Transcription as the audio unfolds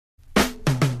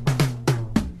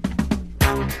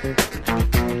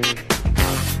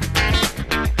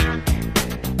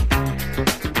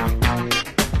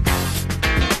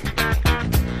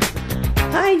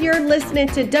Hi, you're listening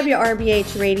to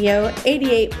WRBH Radio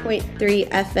 88.3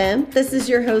 FM. This is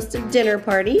your host of Dinner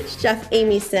Party, Chef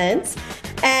Amy Sense.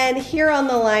 And here on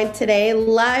the line today,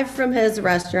 live from his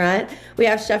restaurant, we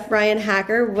have Chef Ryan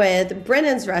Hacker with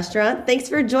Brennan's Restaurant. Thanks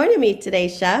for joining me today,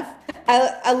 Chef.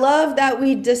 I love that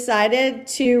we decided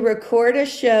to record a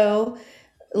show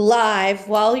live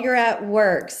while you're at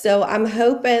work. So I'm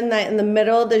hoping that in the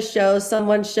middle of the show,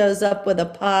 someone shows up with a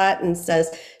pot and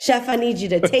says, Chef, I need you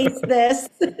to taste this.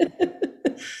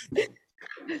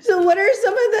 So what are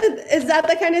some of is that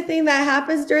the kind of thing that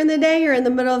happens during the day? You're in the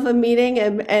middle of a meeting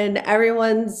and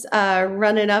everyone's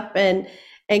running up and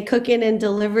cooking and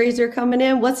deliveries are coming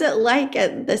in. What's it like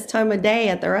at this time of day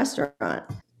at the restaurant?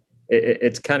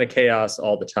 It's kind of chaos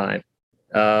all the time.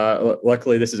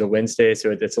 Luckily, this is a Wednesday,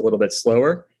 so it's a little bit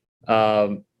slower.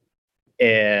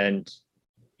 And,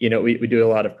 you know, we do a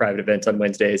lot of private events on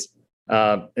Wednesdays.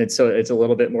 And so it's a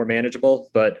little bit more manageable,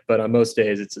 but on most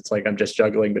days, it's like I'm just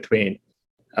juggling between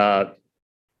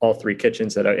all three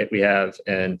kitchens that we have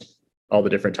and all the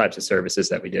different types of services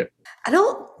that we do. I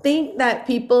don't think that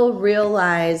people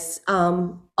realize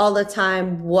all the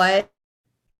time what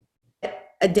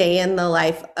a day in the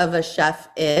life of a chef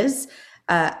is.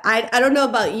 I don't know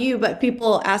about you, but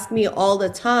people ask me all the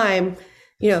time,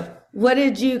 you know, what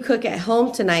did you cook at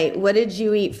home tonight? What did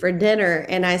you eat for dinner?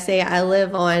 And I say, I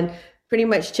live on pretty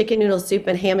much chicken noodle soup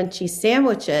and ham and cheese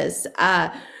sandwiches.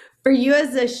 For you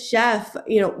as a chef,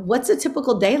 you know, what's a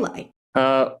typical day like?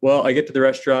 Well, I get to the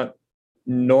restaurant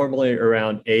normally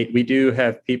around 8. We do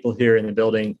have people here in the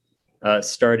building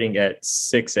starting at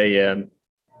 6 a.m.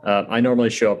 I normally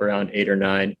show up around 8 or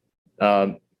 9.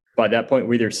 By that point,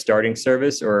 we're either starting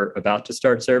service or about to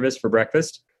start service for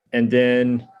breakfast. And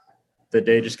then the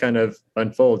day just kind of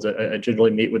unfolds. I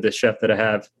generally meet with the chef that I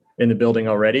have in the building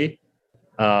already.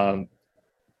 And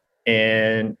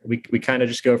we kind of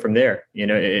just go from there. You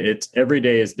know, it's every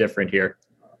day is different here.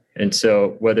 And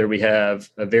so whether we have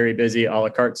a very busy a la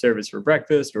carte service for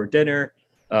breakfast or dinner,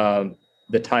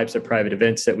 the types of private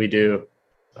events that we do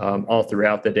all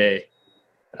throughout the day.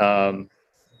 And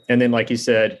then, like you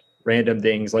said, random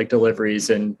things like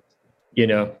deliveries and, you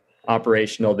know,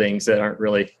 operational things that aren't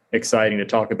really exciting to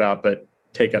talk about, but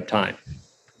take up time.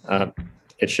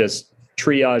 It's just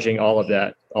triaging all of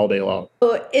that all day long.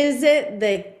 So is it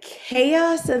the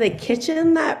chaos of the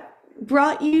kitchen that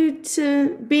brought you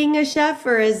to being a chef,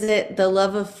 or is it the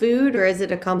love of food, or is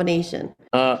it a combination?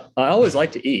 I always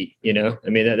like to eat, you know, I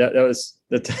mean, that's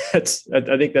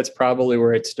I think that's probably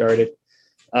where it started.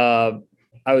 I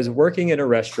was working in a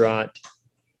restaurant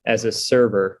as a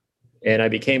server and I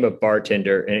became a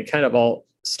bartender, and it kind of all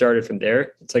started from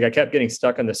there. It's like I kept getting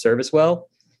stuck on the service well,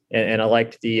 and I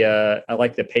liked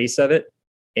the pace of it.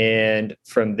 And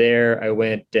from there I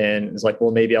went and was like,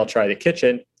 well, maybe I'll try the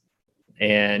kitchen.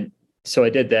 And so I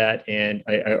did that, and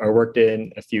I worked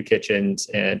in a few kitchens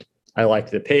and I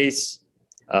liked the pace.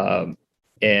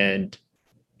 And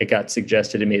it got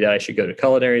suggested to me that I should go to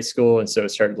culinary school. And so I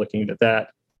started looking at that,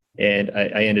 and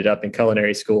I ended up in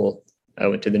culinary school. I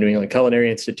went to the New England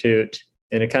Culinary Institute,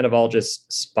 and it kind of all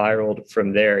just spiraled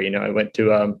from there. You know, I went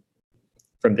to,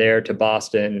 from there to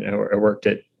Boston, and I worked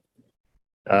at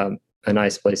a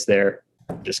nice place there.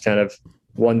 Just kind of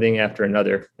one thing after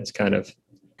another. It's kind of.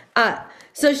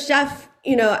 So chef,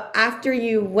 you know, after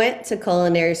you went to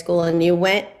culinary school and you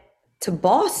went to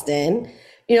Boston,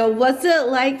 you know, what's it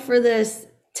like for this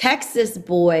Texas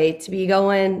boy to be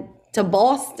going to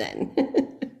Boston?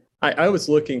 I was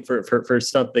looking for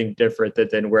something different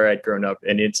than where I'd grown up.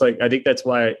 And it's like, I think that's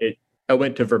why I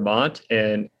went to Vermont,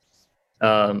 and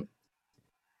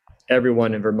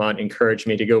everyone in Vermont encouraged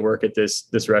me to go work at this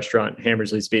restaurant,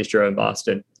 Hammersley's Bistro in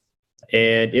Boston.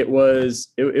 And it was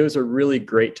a really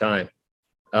great time.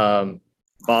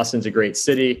 Boston's a great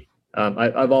city.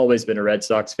 I've always been a Red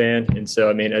Sox fan. And so,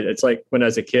 I mean, it's like when I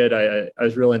was a kid, I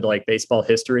was really into like baseball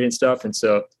history and stuff. And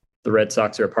so the Red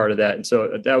Sox are a part of that. And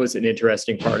so that was an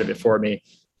interesting part of it for me.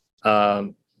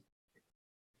 But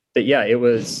yeah, it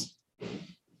was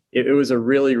a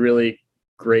really, really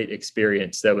great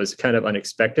experience that was kind of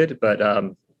unexpected. But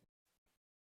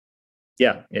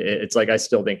yeah, it's like I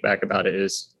still think back about it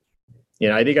as, you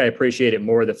know, I think I appreciate it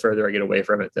more the further I get away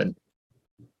from it than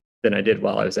I did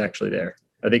while I was actually there.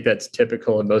 I think that's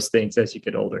typical in most things as you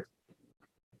get older.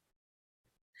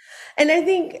 And I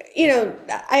think, you know,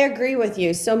 I agree with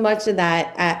you so much of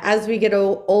that. As we get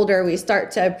older, we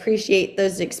start to appreciate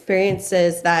those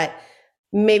experiences that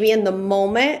maybe in the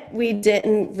moment we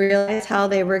didn't realize how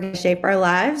they were going to shape our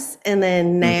lives. And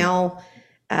then now,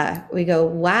 we go,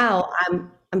 wow,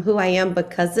 I'm who I am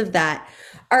because of that.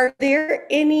 Are there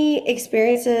any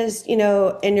experiences, in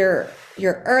your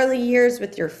early years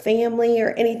with your family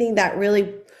or anything that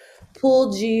really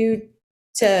pulled you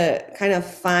to kind of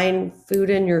find food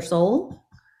in your soul?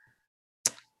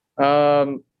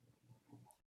 Um,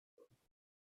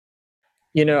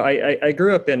 I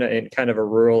grew up in kind of a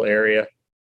rural area.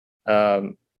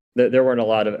 There weren't a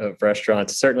lot of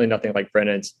restaurants, certainly nothing like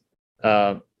Brennan's.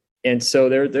 Um, and so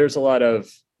there's a lot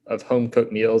of home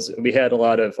cooked meals. We had a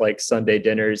lot of like Sunday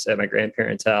dinners at my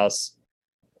grandparents' house.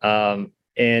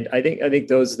 And I think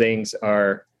those things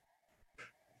are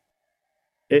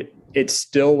it's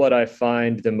still what I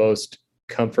find the most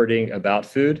comforting about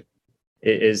food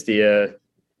is you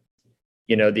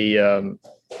know the um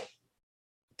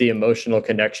the emotional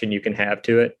connection you can have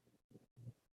to it.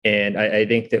 And I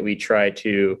think that we try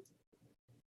to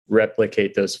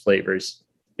replicate those flavors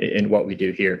in what we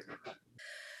do here.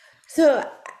 So,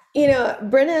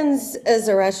 Brennan's is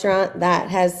a restaurant that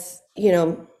has,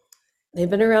 they've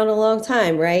been around a long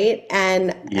time, right?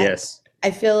 And Yes.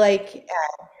 I feel like,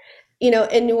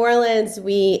 in New Orleans,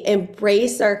 we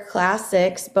embrace our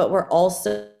classics, but we're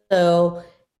also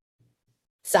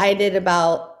excited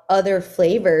about other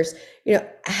flavors.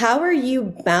 How are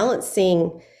you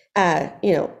balancing,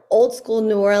 old school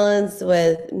New Orleans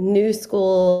with new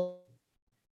school?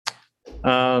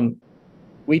 Um,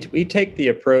 we take the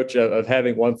approach of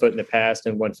having one foot in the past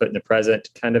and one foot in the present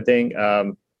kind of thing.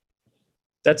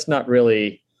 That's not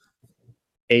really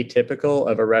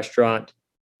atypical of a restaurant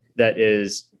that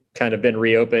is kind of been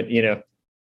reopened,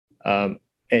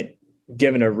 and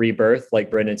given a rebirth like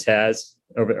Brennan's has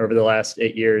over the last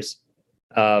 8 years.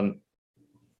 Um,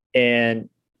 and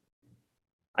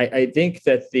I think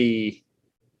that the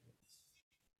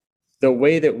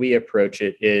way that we approach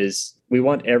it is we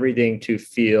want everything to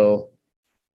feel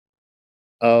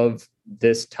of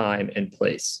this time and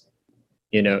place,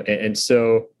 and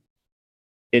so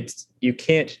it's you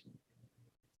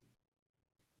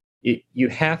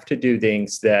have to do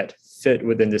things that fit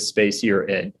within the space you're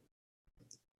in.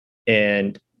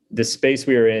 And the space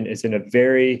we are in is in a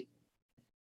very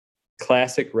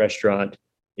classic restaurant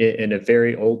in a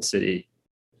very old city,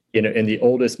 in the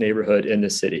oldest neighborhood in the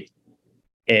city.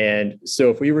 And so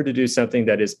if we were to do something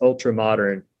that is ultra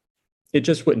modern, it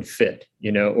just wouldn't fit,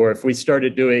 or if we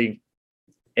started doing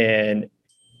an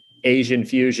Asian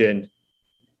fusion,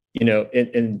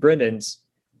 in Brennan's,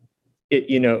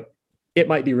 it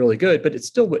might be really good, but it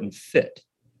still wouldn't fit.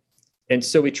 And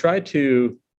so we try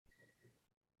to,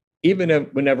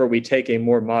 whenever we take a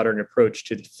more modern approach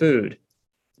to the food,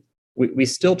 we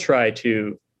still try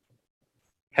to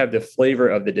have the flavor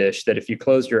of the dish that if you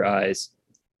closed your eyes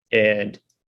and,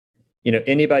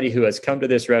 anybody who has come to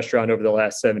this restaurant over the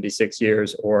last 76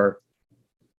 years, or,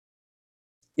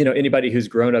 anybody who's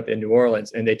grown up in New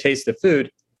Orleans and they taste the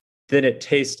food, then it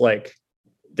tastes like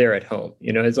they're at home.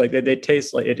 It's like they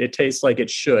taste like it tastes like it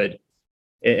should.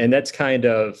 And that's kind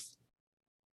of,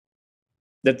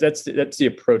 that's the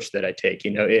approach that I take.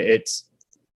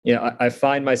 I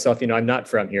find myself, I'm not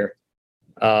from here.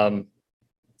 I'm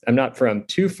not from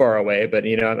too far away, but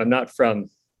I'm not from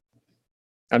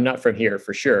here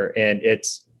for sure. And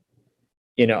it's,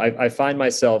 I find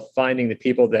myself finding the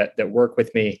people that work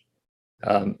with me,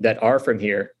 that are from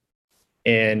here,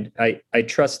 and I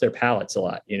trust their palates a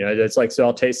lot. It's like, so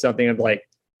I'll taste something, I'm like,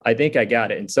 I think I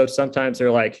got it. And so sometimes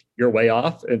they're like, you're way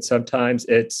off. And sometimes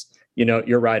it's,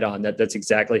 you're right on. That's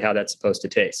exactly how that's supposed to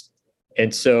taste.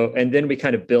 And so, and then we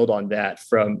kind of build on that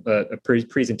from a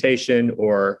presentation,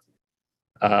 or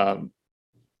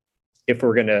if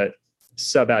we're going to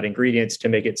sub out ingredients to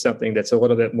make it something that's a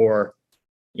little bit more,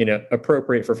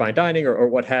 appropriate for fine dining, or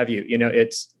what have you.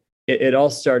 It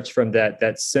all starts from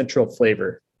that central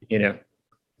flavor.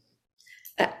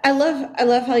 I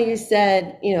love how you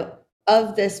said,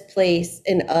 of this place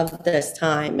and of this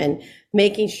time, and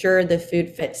making sure the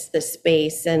food fits the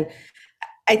space. And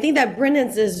I think that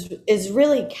Brennan's is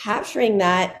really capturing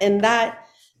that, and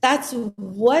that's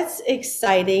what's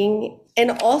exciting,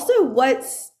 and also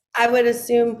what's, I would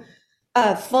assume,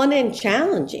 fun and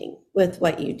challenging with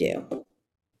what you do.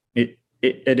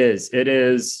 It is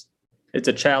it's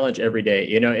a challenge every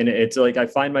day, and it's like I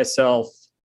find myself,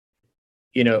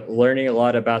 learning a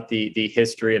lot about the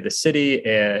history of the city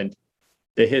and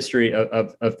the history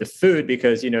of the food,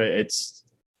 because it's,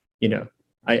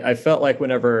 I felt like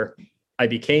whenever I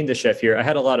became the chef here, I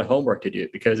had a lot of homework to do,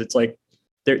 because it's like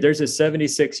there's a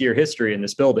 76-year history in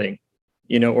this building,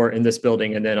 or in this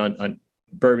building, and then on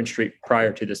Bourbon Street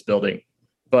prior to this building.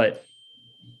 But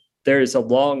there's a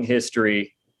long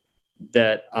history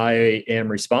that I am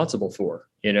responsible for,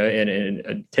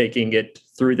 and taking it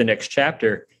through the next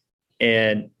chapter.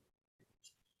 And,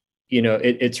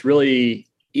 it's really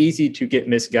easy to get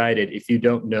misguided if you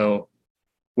don't know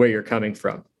where you're coming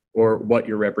from or what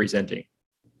you're representing.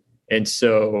 And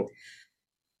so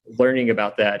learning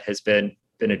about that has been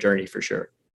a journey for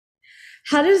sure.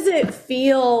 How does it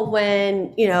feel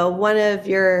when, one of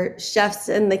your chefs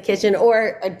in the kitchen,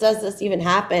 or does this even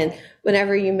happen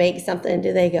whenever you make something?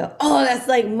 Do they go, "Oh, that's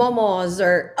like Momo's,"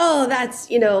 or, "Oh,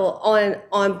 that's,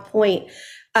 on point."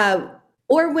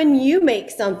 Or when you make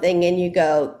something and you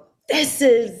go, this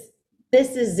is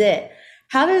it.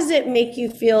 How does it make you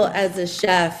feel as a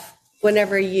chef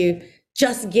whenever you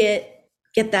just get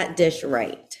that dish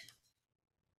right?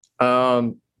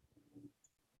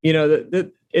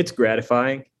 It's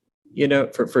gratifying,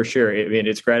 for sure. I mean,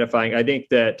 it's gratifying. I think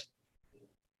that,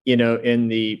 in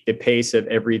the pace of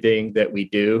everything that we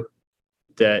do,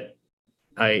 that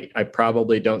I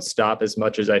probably don't stop as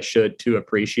much as I should to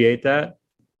appreciate that.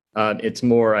 It's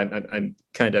more, I'm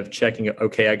kind of checking,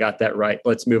 okay, I got that right.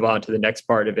 Let's move on to the next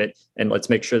part of it and let's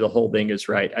make sure the whole thing is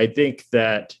right. I think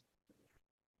that,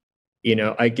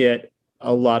 I get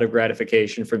a lot of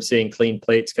gratification from seeing clean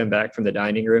plates come back from the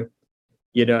dining room.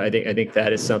 I think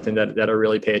that is something that I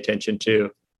really pay attention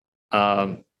to.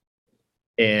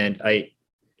 And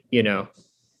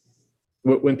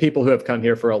when people who have come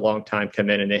here for a long time come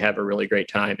in and they have a really great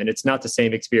time, and it's not the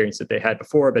same experience that they had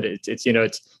before, but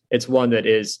it's one that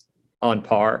is on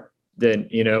par then,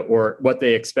 or what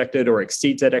they expected or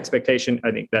exceeds that expectation.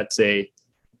 I think that's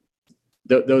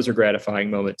those are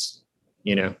gratifying moments,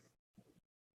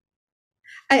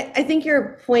 I think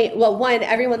your point, well, one,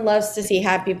 everyone loves to see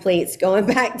happy plates going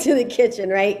back to the kitchen,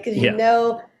 right? Because you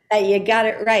know that you got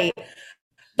it right.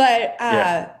 But,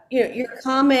 your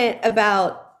comment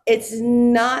about it's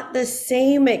not the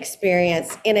same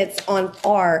experience and it's on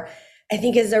par, I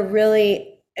think is a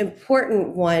really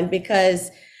important one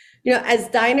because, as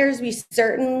diners, we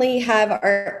certainly have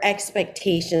our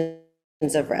expectations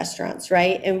of restaurants,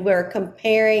 right? And we're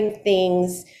comparing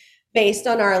things based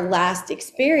on our last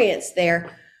experience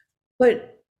there.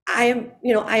 But I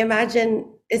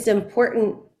imagine it's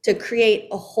important to create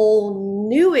a whole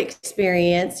new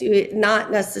experience, not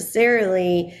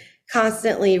necessarily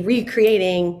constantly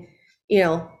recreating,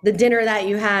 the dinner that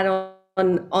you had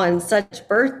on such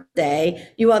birthday.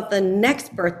 You want the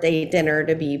next birthday dinner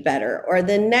to be better, or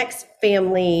the next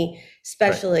family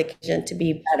special occasion to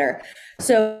be better.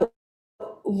 So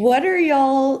what are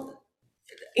y'all,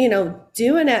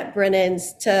 doing at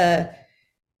Brennan's to,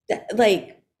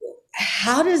 like,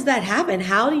 how does that happen?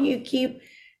 How do you keep,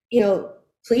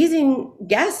 pleasing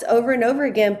guests over and over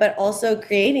again, but also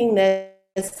creating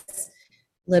this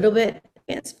little bit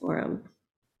advance for them?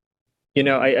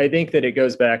 I think that it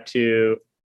goes back to,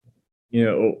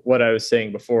 what I was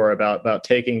saying before about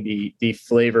taking the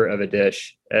flavor of a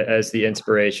dish as the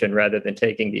inspiration rather than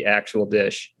taking the actual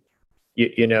dish.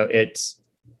 We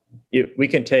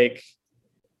can take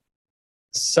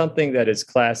something that is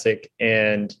classic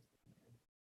and,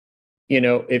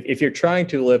 if you're trying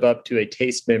to live up to a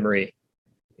taste memory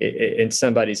in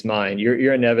somebody's mind,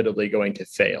 you're inevitably going to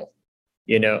fail.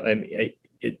 It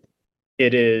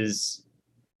is,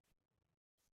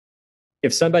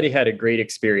 if somebody had a great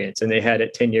experience and they had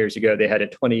it 10 years ago, they had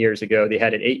it 20 years ago, they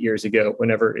had it 8 years ago,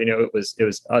 whenever, it was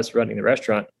us running the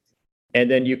restaurant. And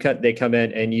then they come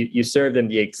in and you serve them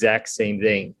the exact same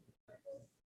thing,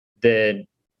 then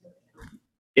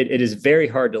it is very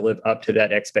hard to live up to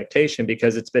that expectation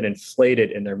because it's been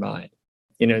inflated in their mind,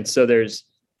 and so there's,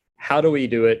 how do we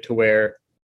do it to where,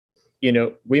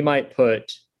 we might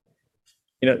put,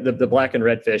 the black and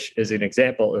red fish is an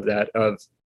example of that,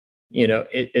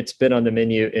 it's been on the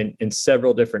menu in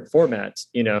several different formats,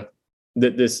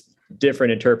 this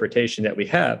different interpretation that we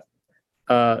have,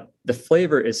 the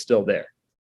flavor is still there,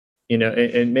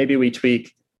 and maybe we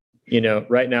tweak.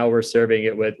 Right now we're serving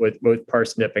it with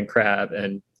parsnip and crab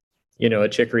and, a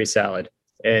chicory salad.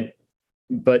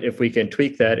 But if we can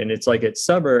tweak that and it's like it's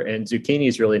summer and zucchini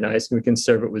is really nice and we can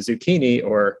serve it with zucchini,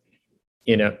 or,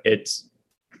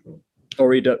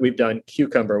 we've done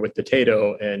cucumber with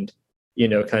potato and,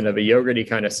 kind of a yogurty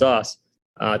kind of sauce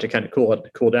to kind of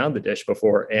cool down the dish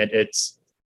before. And it's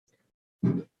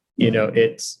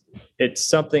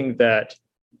something that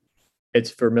it's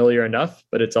familiar enough,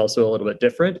 but it's also a little bit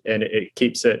different, and it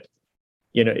keeps it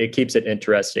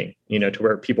interesting, to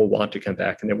where people want to come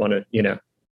back and they want to,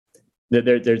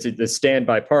 there's the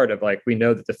standby part of, like, we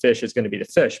know that the fish is going to be the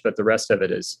fish, but the rest of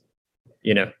it is,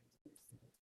 it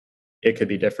could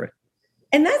be different.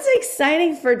 And that's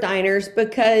exciting for diners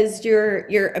because you're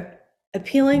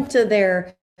appealing to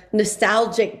their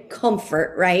nostalgic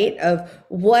comfort, right? Of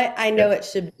what I know it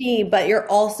should be, but you're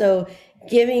also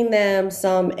giving them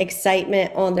some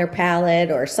excitement on their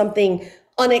palate or something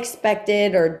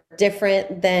unexpected or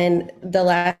different than the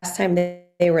last time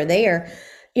they were there.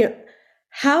 You know,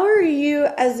 how are you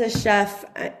as a chef?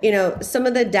 Some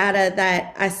of the data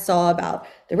that I saw about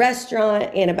the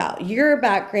restaurant and about your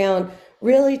background,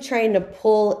 really trying to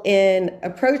pull in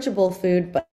approachable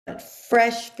food, but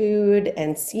fresh food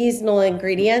and seasonal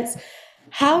ingredients.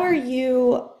 How are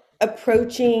you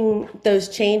approaching those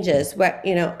changes?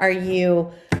 Are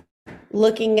you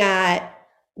looking at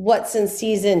what's in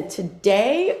season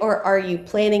today, or are you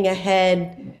planning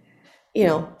ahead,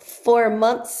 4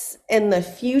 months in the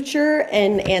future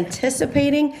and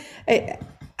anticipating?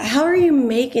 How are you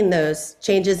making those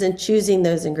changes and choosing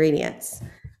those ingredients?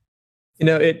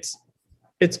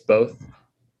 It's both.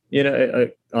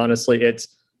 Honestly,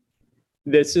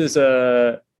 this is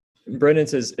a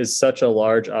Brennan's is such a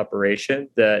large operation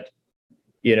that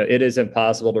it is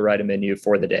impossible to write a menu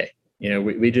for the day.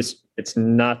 It's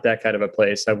not that kind of a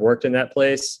place. I've worked in that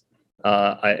place.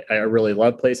 I really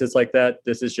love places like that.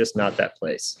 This is just not that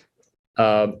place.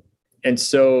 And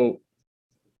so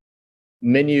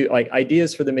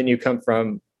ideas for the menu come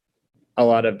from a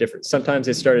lot of different, sometimes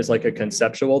they start as like a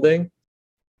conceptual thing,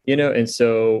 and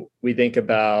so we think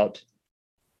about,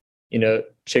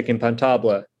 chicken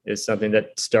pantabla is something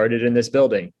that started in this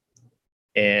building,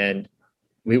 and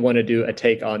we want to do a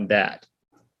take on that.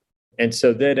 And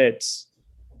so then it's,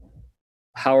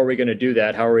 how are we going to do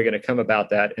that? How are we going to come about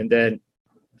that? And then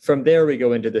from there, we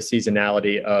go into the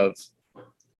seasonality of,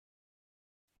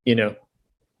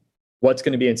 what's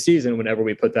going to be in season whenever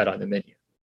we put that on the menu.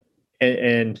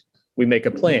 And we make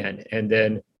a plan. And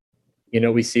then,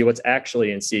 we see what's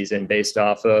actually in season based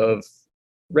off of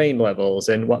rain levels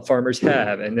and what farmers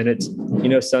have. And then it's,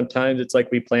 sometimes it's like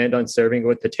we planned on serving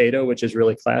with potato, which is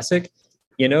really classic,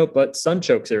 but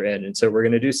sunchokes are in. And so we're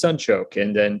going to do sunchoke.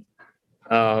 And then,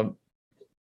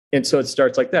 and so it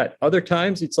starts like that. Other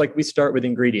times it's like we start with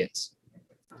ingredients,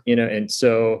 and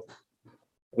so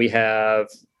we know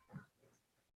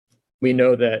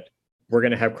that we're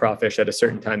going to have crawfish at a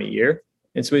certain time of year.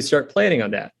 And so we start planning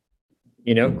on that.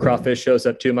 Crawfish shows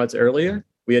up 2 months earlier,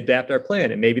 we adapt our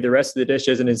plan, and maybe the rest of the dish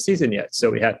isn't in season yet.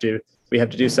 So we have to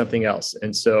do something else.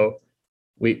 And so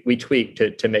we tweak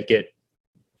to make it,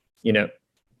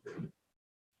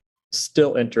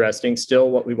 still interesting, still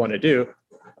what we want to do,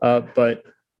 but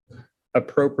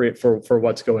appropriate for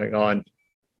what's going on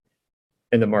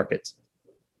in the markets.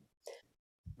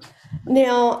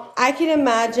 Now, I can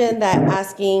imagine that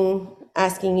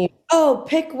asking you, oh,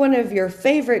 pick one of your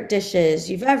favorite dishes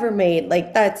you've ever made.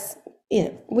 Like that's,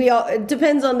 it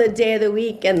depends on the day of the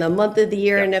week and the month of the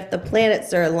year, and if the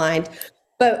planets are aligned.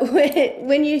 But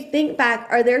when you think back,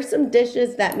 are there some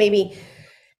dishes that maybe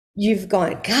you've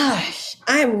gone, gosh,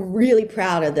 I'm really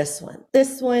proud of this one.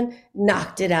 This one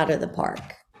knocked it out of the park.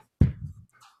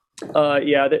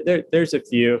 Yeah, there's a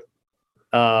few.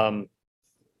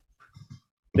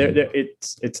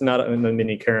 It's not on the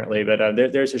menu currently, but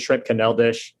there's a shrimp quenelle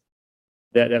dish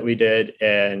that we did,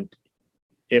 and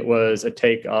it was a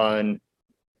take on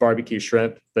barbecue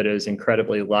shrimp, but it was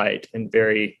incredibly light and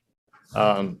very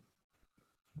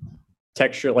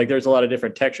texture. Like there's a lot of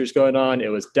different textures going on. It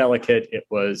was delicate. It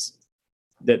was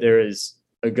that there is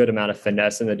a good amount of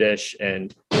finesse in the dish,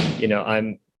 and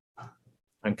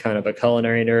I'm kind of a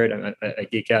culinary nerd. I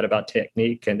geek out about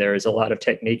technique, and there is a lot of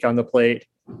technique on the plate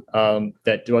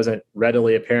that wasn't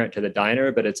readily apparent to the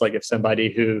diner. But it's like if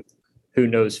somebody who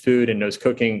knows food and knows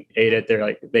cooking ate it, they're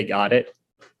like, they got it.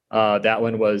 That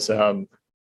one was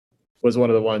one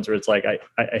of the ones where it's like I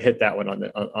hit that one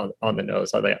on the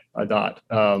nose. I thought,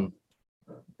 and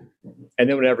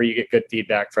then whenever you get good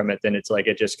feedback from it, then it's like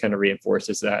it just kind of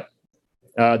reinforces that.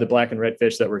 The black and red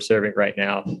fish that we're serving right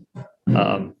now.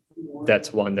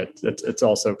 That's one it's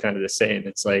also kind of the same.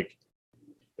 It's like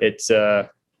it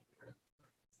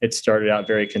started out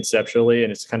very conceptually,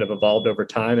 and it's kind of evolved over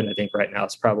time. And I think right now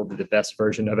it's probably the best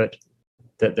version of it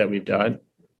that we've done,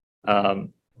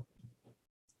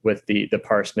 with the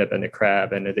parsnip and the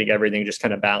crab. And I think everything just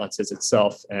kind of balances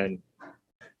itself, and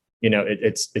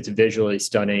it's visually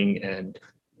stunning, and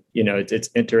it's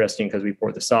interesting because we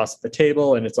pour the sauce at the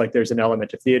table, and it's like there's an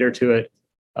element of theater to it.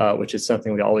 Which is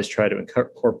something we always try to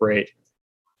incorporate.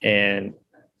 And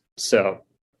so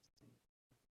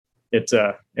it's,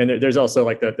 and there's also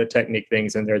like the technique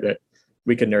things in there that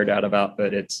we can nerd out about,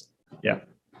 but yeah.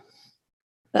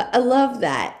 I love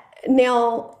that.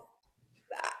 Now,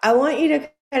 I want you to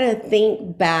kind of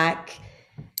think back.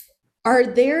 Are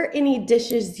there any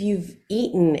dishes you've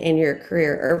eaten in your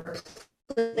career or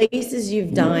places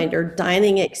you've dined or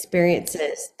dining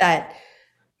experiences that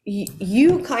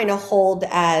you kind of hold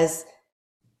as,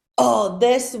 oh,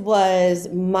 this was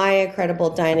my incredible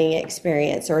dining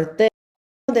experience, or this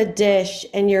the dish,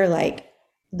 and you're like,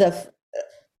 this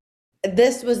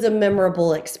was a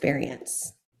memorable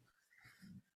experience?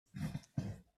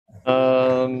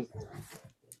 Let's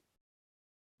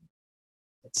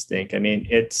think. I mean,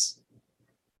 it's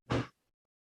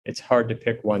hard to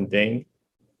pick one thing.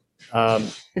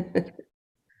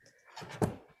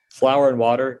 Flour and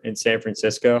Water in San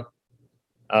Francisco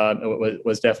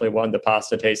was definitely one. The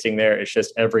pasta tasting there, it's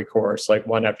just every course, like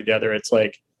one after the other. It's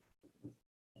like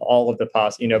all of the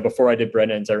pasta. You know, before I did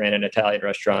Brennan's, I ran an Italian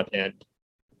restaurant, and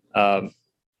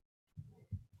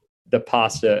the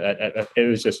pasta, it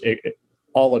was just,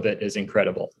 all of it is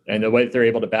incredible. And the way that they're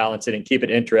able to balance it and keep it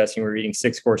interesting, we're eating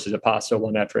 6 courses of pasta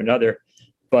one after another,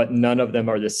 but none of them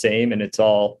are the same, and it's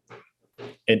all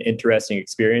an interesting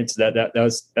experience.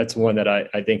 That's one that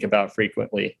I think about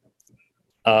frequently.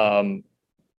 The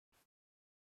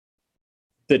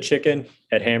chicken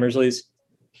at Hammersley's,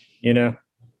 you know,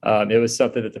 it was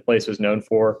something that the place was known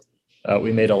for.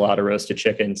 We made a lot of roasted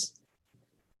chickens,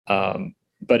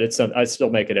 but I still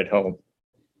make it at home.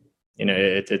 You know,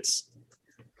 it's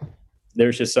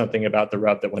there's just something about the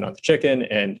rub that went on the chicken,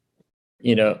 and,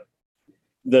 you know,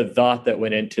 the thought that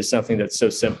went into something that's so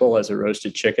simple as a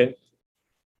roasted chicken.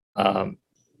 And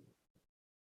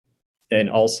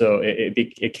also it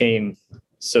became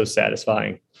so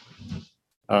satisfying.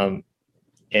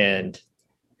 And,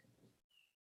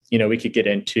 you know, we could get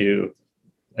into,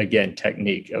 again,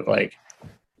 technique of, like,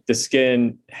 the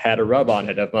skin had a rub on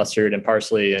it of mustard and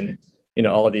parsley and, you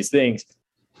know, all of these things.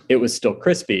 It was still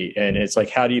crispy. And it's like,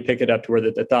 how do you pick it up to where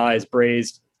the thigh is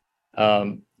braised,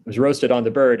 was roasted on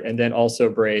the bird and then also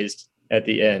braised at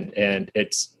the end. And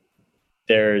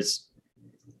there's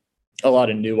a lot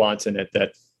of nuance in it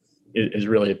that is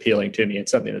really appealing to me.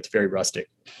 It's something that's very rustic.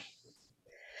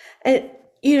 And,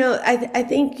 you know, I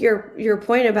think your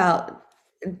point about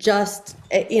just,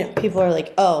 you know, people are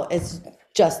like, oh, it's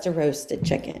just a roasted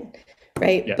chicken,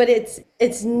 right? Yeah. But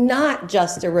it's not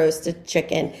just a roasted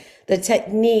chicken. The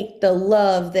technique, the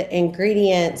love, the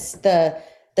ingredients, the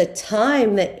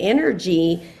time, the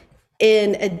energy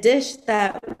in a dish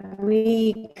that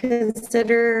we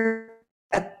consider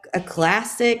a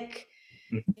classic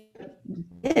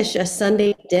dish, a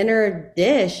Sunday dinner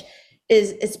dish,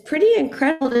 is pretty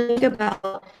incredible to think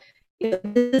about. You know,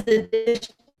 this is a dish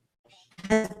that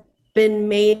has been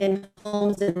made in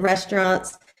homes and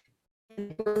restaurants.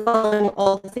 And we're following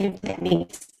all the same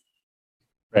techniques.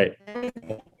 Right.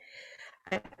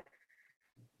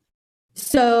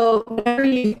 So whenever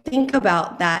you think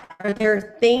about that, are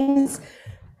there things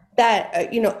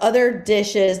that, you know, other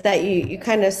dishes that you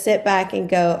kind of sit back and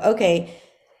go, okay,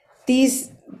 these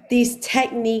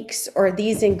techniques or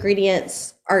these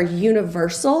ingredients are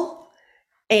universal,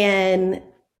 and,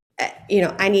 you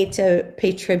know, I need to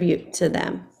pay tribute to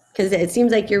them? Because it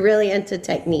seems like you're really into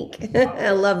technique.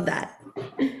 I love that.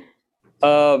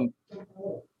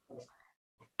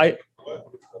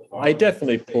 I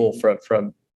definitely pull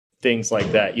from things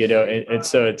like that, you know, and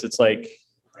so it's like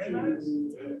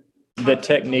the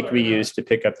technique we use to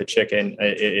pick up the chicken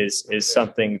is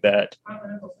something that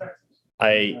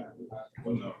I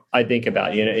think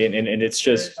about, you know, and it's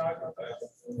just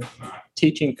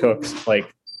teaching cooks,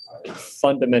 like,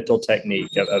 fundamental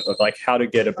technique of like how to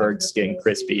get a bird skin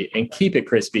crispy and keep it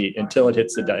crispy until it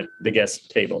hits the guest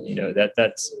table. You know,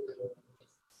 that's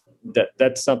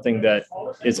something that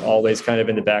is always kind of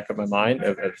in the back of my mind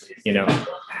of, you know,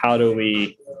 how do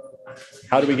we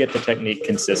get the technique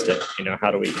consistent? You know,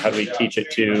 how do we teach it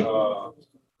to?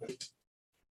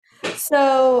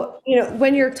 So, you know,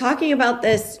 when you're talking about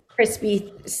this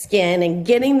crispy skin and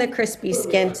getting the crispy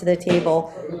skin to the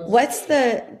table, what's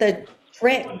the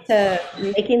trick to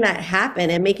making that happen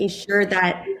and making sure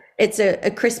that it's a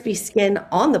crispy skin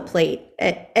on the plate?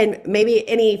 And maybe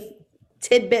any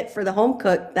tidbit for the home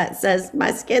cook that says my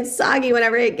skin's soggy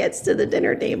whenever it gets to the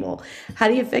dinner table. How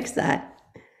do you fix that?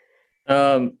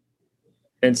 And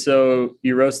so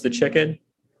you roast the chicken,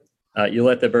 you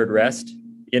let the bird rest,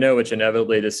 you know, which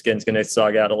inevitably the skin's going to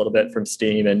sog out a little bit from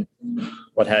steam and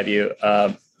what have you,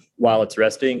 while it's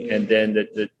resting. And then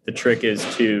the trick is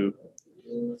to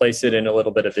place it in a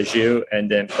little bit of the jus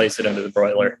and then place it under the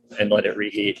broiler and let it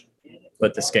reheat,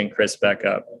 let the skin crisp back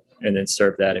up, and then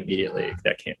serve that immediately.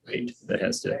 That can't wait. That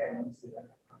has to.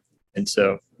 And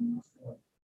so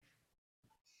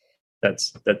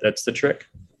that's the trick.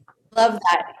 Love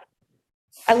that.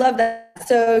 I love that.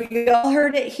 So you all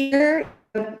heard it here.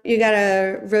 You got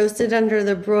to roast it under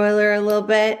the broiler a little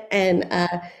bit and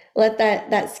let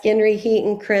that skin reheat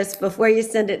and crisp before you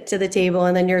send it to the table,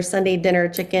 and then your Sunday dinner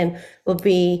chicken will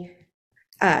be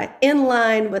in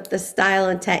line with the style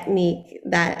and technique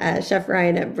that Chef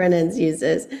Ryan at Brennan's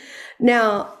uses.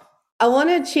 Now, I want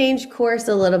to change course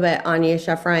a little bit on you,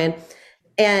 Chef Ryan,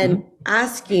 and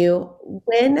ask you,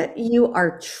 when you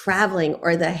are traveling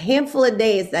or the handful of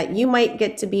days that you might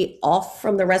get to be off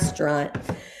from the restaurant,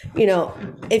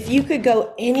 if you could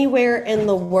go anywhere in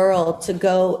the world to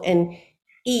go and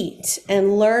eat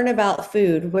and learn about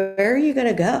food, where are you going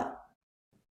to go?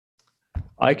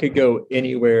 I could go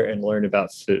anywhere and learn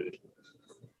about food.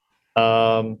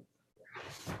 That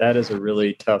is a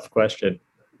really tough question.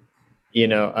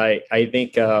 I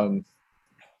think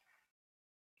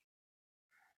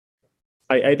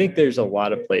I think there's a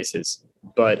lot of places,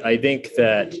 but I think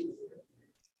that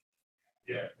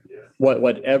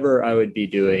whatever I would be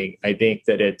doing, I think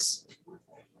that it's,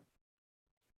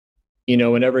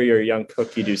 whenever you're a young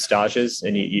cook, you do stages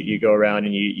and you go around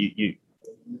and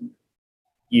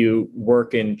you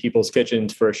work in people's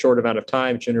kitchens for a short amount of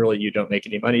time. Generally, you don't make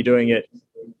any money doing it.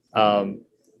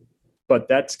 But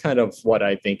that's kind of what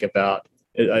I think about.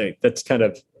 That's kind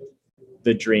of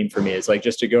the dream for me, is like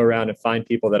just to go around and find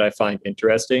people that I find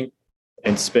interesting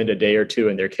and spend a day or two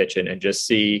in their kitchen and just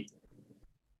see.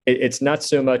 It's not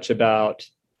so much about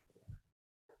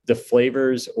the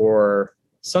flavors, or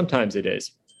sometimes it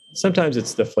is. Sometimes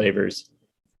it's the flavors.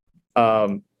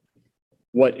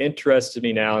 What interests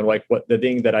me now, and like what the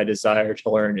thing that I desire to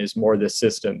learn, is more the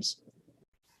systems.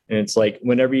 And it's like,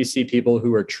 whenever you see people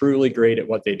who are truly great at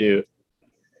what they do,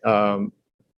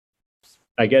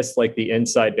 I guess like the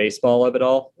inside baseball of it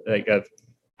all, like of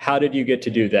how did you get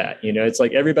to do that? It's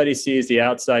like everybody sees the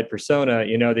outside persona,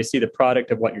 they see the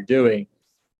product of what you're doing,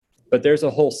 but there's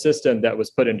a whole system that was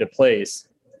put into place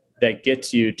that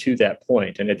gets you to that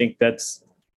point. And I think those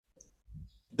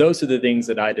are the things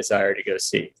that I desire to go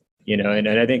see, and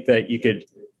I think that you could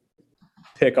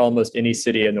pick almost any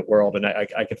city in the world, and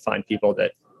I could find people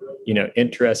that,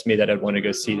 interest me, that I'd want to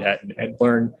go see that and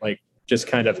learn, like, just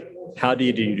kind of, how do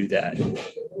you do that?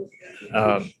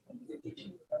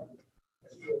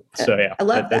 So yeah, I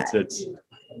love that.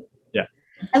 Yeah.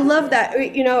 I love that.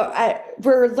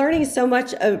 We're learning so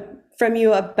much from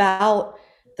you about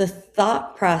the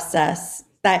thought process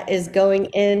that is going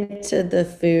into the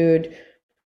food,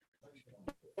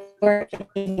 or to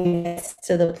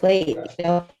the plate.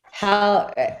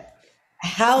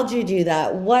 How'd you do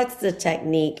that? What's the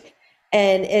technique?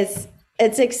 And it's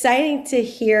exciting to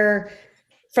hear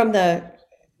from that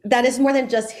is more than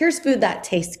just, here's food that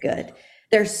tastes good.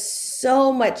 There's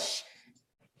so much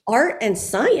art and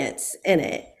science in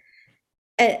it.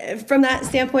 And from that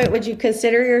standpoint, would you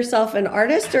consider yourself an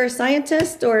artist or a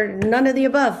scientist, or none of the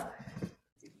above?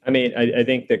 I mean, I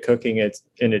think that cooking, it's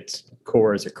in its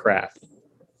core, is a craft,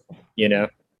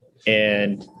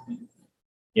 and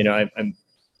I'm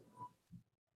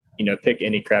pick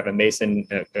any craft, a mason,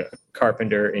 a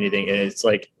carpenter, anything, and it's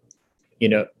like,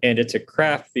 and it's a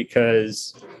craft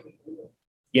because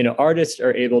artists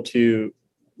are able to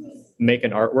make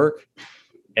an artwork,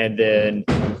 and then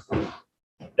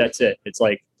that's it. It's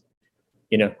like,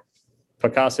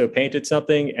 Picasso painted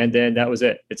something, and then that was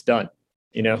it. It's done.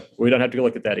 We don't have to go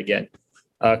look at that again.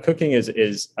 Cooking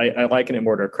is I liken it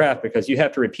more to a craft, because you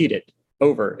have to repeat it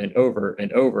over and over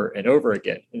and over and over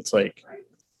again. It's like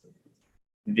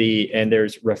and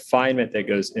there's refinement that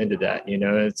goes into that.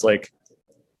 It's like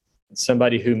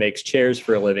somebody who makes chairs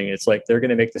for a living. It's like they're going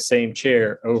to make the same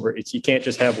chair over. You can't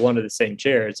just have one of the same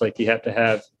chair. It's like you have to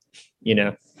have,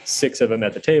 6 of them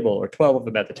at the table, or 12 of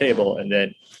them at the table. And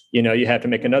then, you have to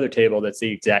make another table that's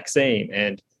the exact same.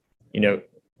 And,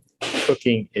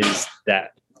 cooking is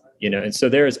that, and so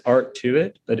there is art to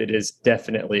it, but it is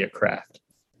definitely a craft.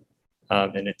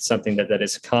 And it's something that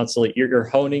is constantly, you're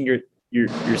honing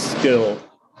your skill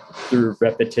through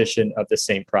repetition of the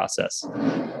same process.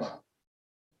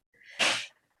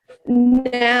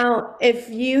 Now, if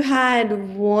you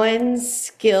had one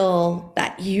skill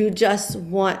that you just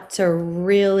want to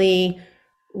really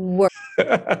work,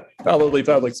 probably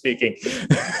public speaking.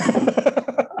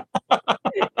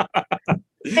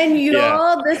 And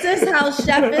this is how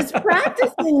Chef is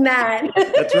practicing that.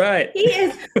 That's right.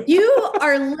 You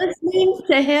are listening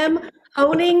to him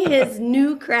honing his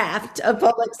new craft of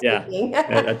public speaking.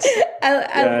 Yeah,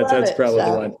 that's probably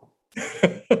the one.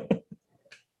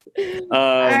 All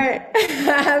right.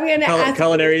 I'm going to ask.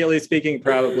 Culinarily speaking,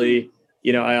 probably,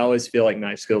 I always feel like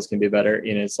knife skills can be better.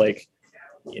 It's like,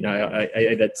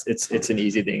 it's an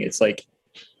easy thing. It's like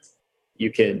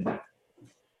you can.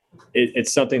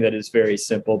 It's something that is very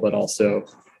simple, but also,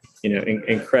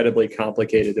 incredibly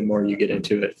complicated the more you get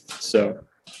into it. So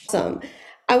awesome.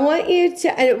 I want you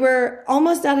to, and we're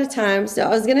almost out of time, so I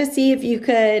was going to see if you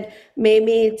could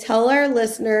maybe tell our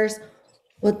listeners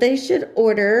what they should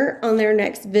order on their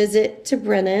next visit to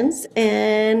Brennan's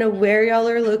and where y'all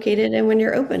are located and when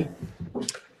you're open.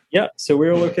 Yeah, so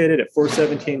we're located at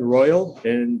 417 Royal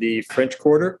in the French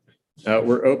Quarter.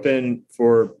 We're open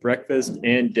for breakfast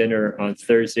and dinner on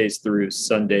Thursdays through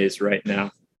Sundays right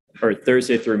now, or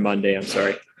Thursday through Monday, I'm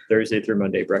sorry. Thursday through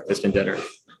Monday, breakfast and dinner.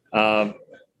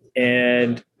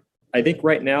 And I think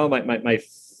right now, my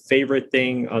favorite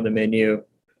thing on the menu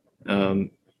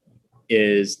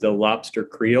is the lobster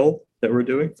Creole that we're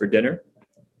doing for dinner.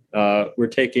 We're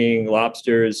taking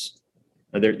lobsters,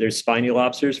 there's spiny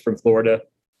lobsters from Florida.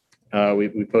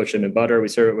 We poach them in butter. We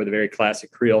serve it with a very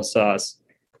classic Creole sauce,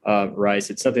 rice.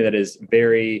 It's something that is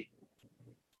very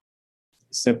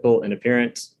simple in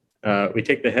appearance. We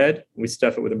take the head, we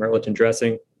stuff it with a Merlot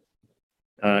dressing,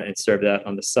 and serve that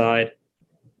on the side.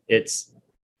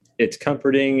 It's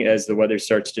comforting as the weather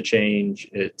starts to change.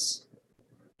 It's,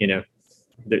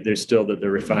 there's still the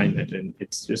refinement, and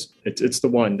it's the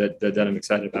one that I'm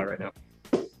excited about right now.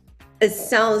 It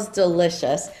sounds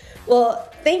delicious.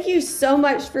 Well, thank you so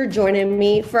much for joining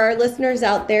me. For our listeners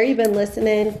out there, you've been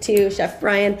listening to Chef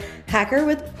Brian Hacker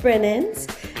with Brennan's,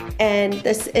 and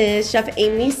this is Chef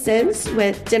Amy Sims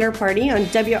with Dinner Party on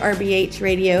WRBH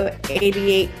Radio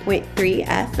 88.3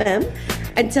 FM.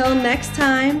 Until next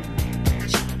time,